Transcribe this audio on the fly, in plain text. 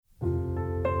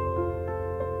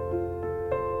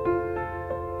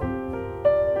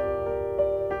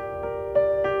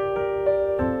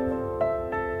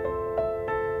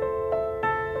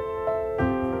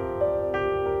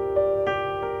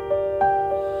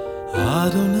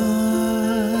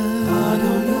Adonai,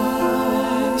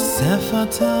 Adonai S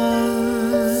Fatai,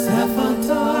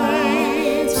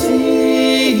 tiftach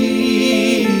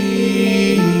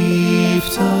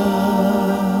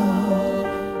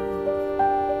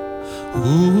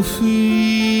ufi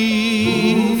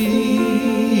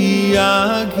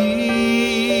yagi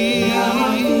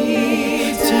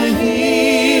tehilatecha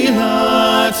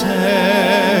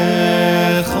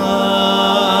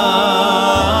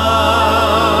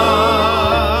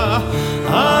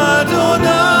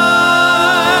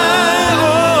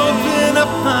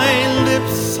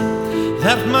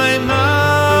that my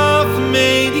mouth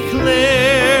may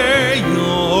declare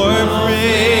your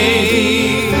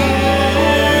praise.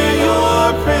 Your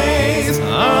praise,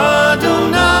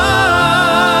 Adonai.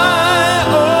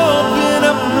 Open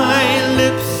up my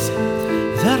lips,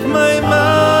 that my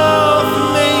mouth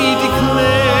may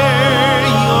declare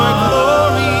your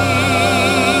glory.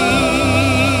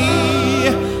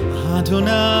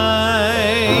 Adonai,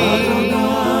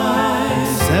 Adonai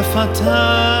S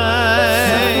Fatai.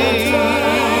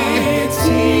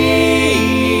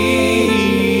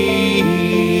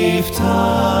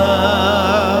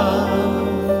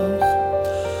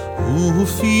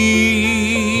 Ufi